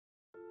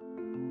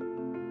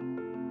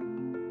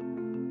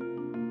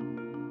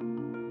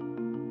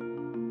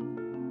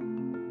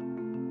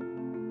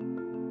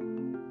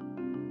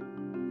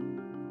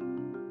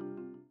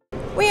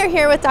are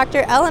here with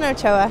Dr. Ellen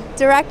Ochoa,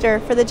 Director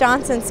for the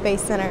Johnson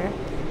Space Center.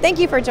 Thank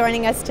you for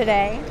joining us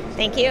today.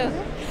 Thank you.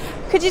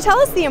 Could you tell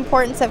us the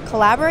importance of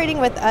collaborating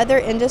with other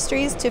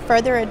industries to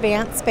further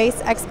advance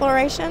space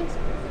exploration?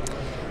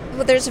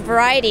 Well, there's a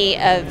variety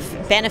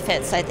of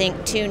benefits, I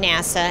think, to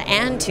NASA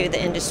and to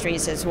the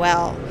industries as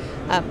well.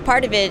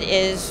 Part of it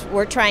is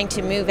we're trying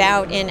to move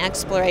out in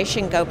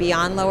exploration, go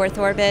beyond low Earth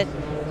orbit,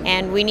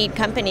 and we need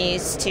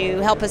companies to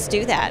help us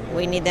do that.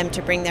 We need them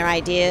to bring their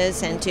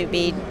ideas and to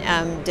be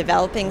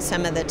developing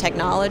some of the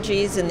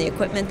technologies and the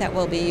equipment that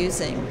we'll be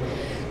using.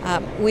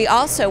 We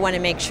also want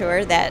to make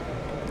sure that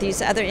these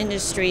other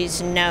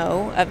industries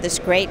know of this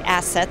great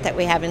asset that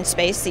we have in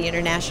space, the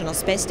International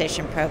Space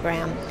Station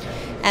program,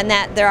 and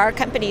that there are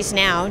companies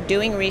now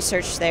doing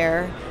research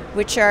there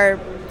which are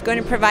going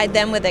to provide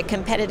them with a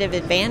competitive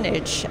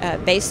advantage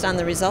based on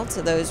the results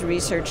of those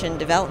research and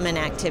development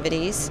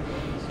activities.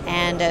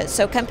 And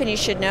so companies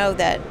should know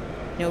that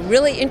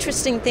really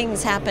interesting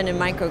things happen in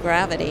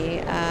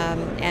microgravity,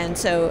 and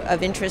so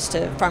of interest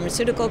to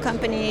pharmaceutical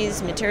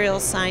companies,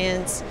 materials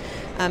science,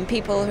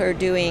 people who are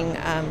doing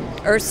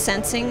Earth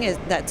sensing.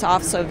 That's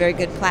also a very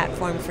good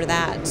platform for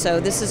that. So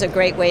this is a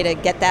great way to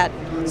get that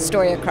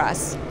story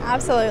across.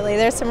 Absolutely.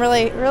 There's some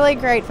really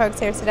great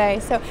folks here today.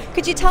 So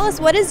could you tell us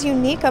what is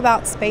unique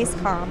about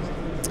SpaceCOM?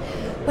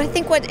 Well, I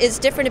think what is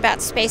different about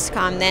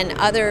SpaceCOM than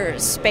other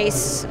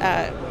space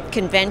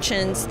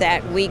conventions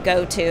that we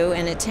go to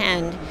and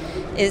attend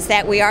is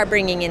that we are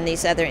bringing in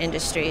these other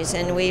industries,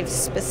 and we've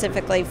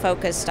specifically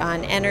focused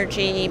on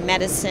energy,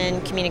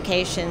 medicine,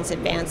 communications,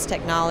 advanced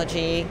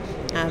technology,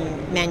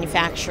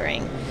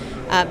 manufacturing,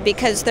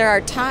 because there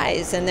are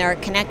ties and there are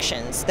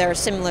connections. There are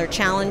similar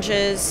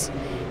challenges,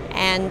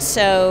 and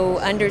so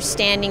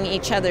understanding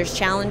each other's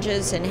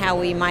challenges and how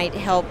we might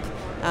help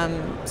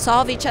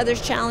solve each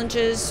other's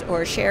challenges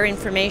or share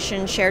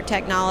information, share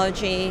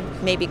technology,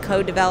 maybe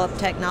co-develop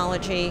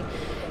technology.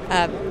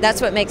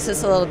 That's what makes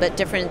us a little bit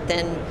different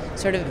than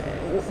sort of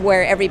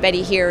where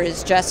everybody here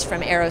is just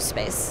from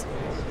aerospace.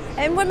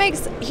 And what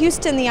makes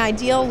Houston the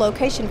ideal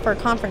location for a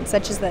conference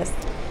such as this?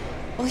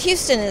 Well,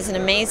 Houston is an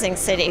amazing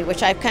city,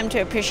 which I've come to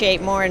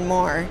appreciate more and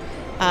more,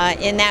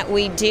 in that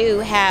we do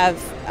have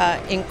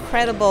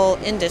incredible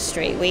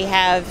industry. We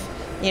have,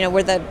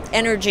 we're the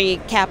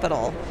energy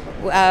capital.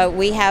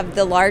 We have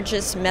the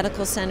largest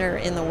medical center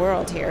in the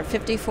world here,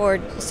 54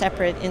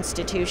 separate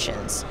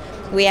institutions.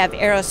 We have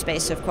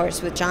aerospace, of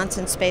course, with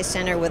Johnson Space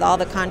Center, with all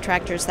the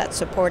contractors that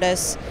support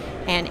us,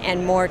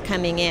 and more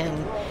coming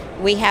in.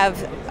 We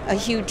have a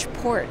huge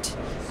port,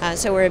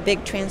 so we're a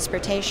big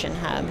transportation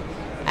hub.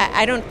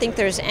 I don't think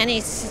there's any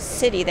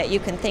city that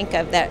you can think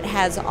of that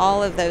has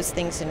all of those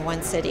things in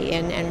one city,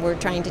 and we're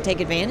trying to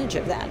take advantage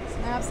of that.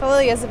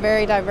 Absolutely, it's a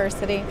very diverse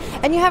city.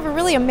 And you have a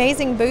really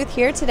amazing booth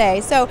here today.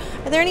 So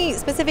are there any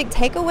specific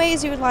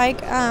takeaways you would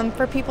like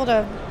for people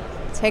to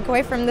take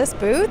away from this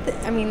booth?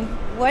 I mean,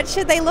 what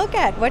should they look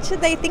at? What should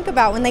they think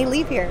about when they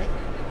leave here?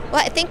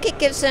 Well, I think it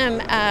gives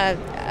them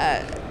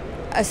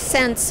a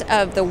sense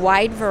of the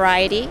wide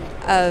variety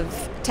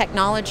of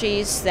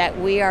technologies that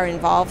we are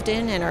involved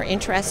in and are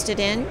interested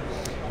in.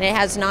 And it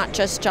has not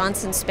just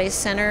Johnson Space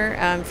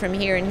Center from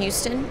here in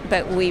Houston,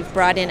 but we've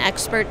brought in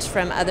experts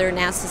from other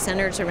NASA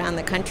centers around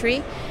the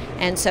country.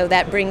 And so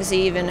that brings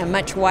even a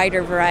much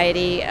wider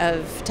variety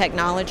of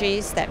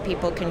technologies that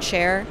people can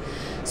share.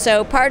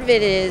 So part of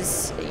it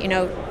is,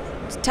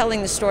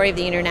 telling the story of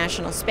the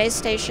International Space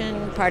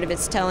Station. Part of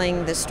it's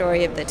telling the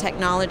story of the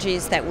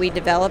technologies that we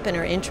develop and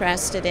are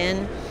interested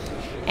in.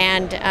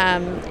 And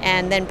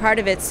then part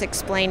of it's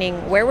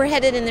explaining where we're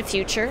headed in the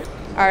future,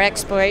 our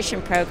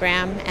exploration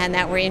program, and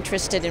that we're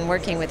interested in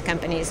working with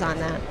companies on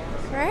that.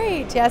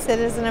 Great. Yes, it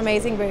is an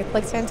amazing booth.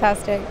 Looks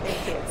fantastic.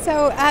 Thank you.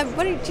 So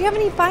do you have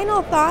any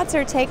final thoughts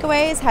or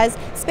takeaways? Has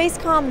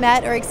SpaceCOM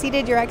met or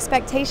exceeded your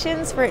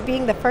expectations for it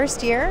being the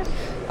first year?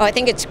 Oh, I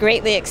think it's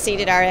greatly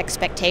exceeded our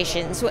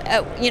expectations.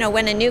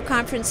 When a new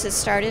conference is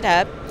started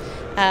up,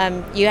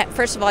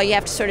 first of all, you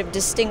have to sort of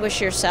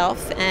distinguish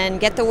yourself and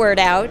get the word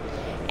out.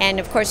 And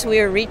of course, we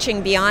were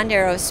reaching beyond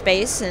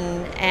aerospace,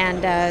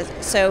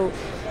 and so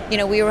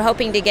we were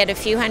hoping to get a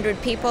few hundred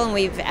people, and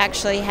we've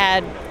actually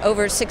had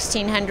over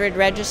 1,600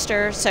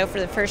 register. So for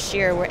the first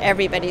year, where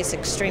everybody's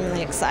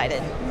extremely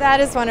excited. That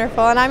is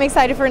wonderful, and I'm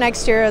excited for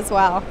next year as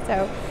well.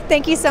 So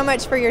thank you so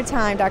much for your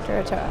time, Dr.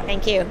 Ochoa.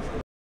 Thank you.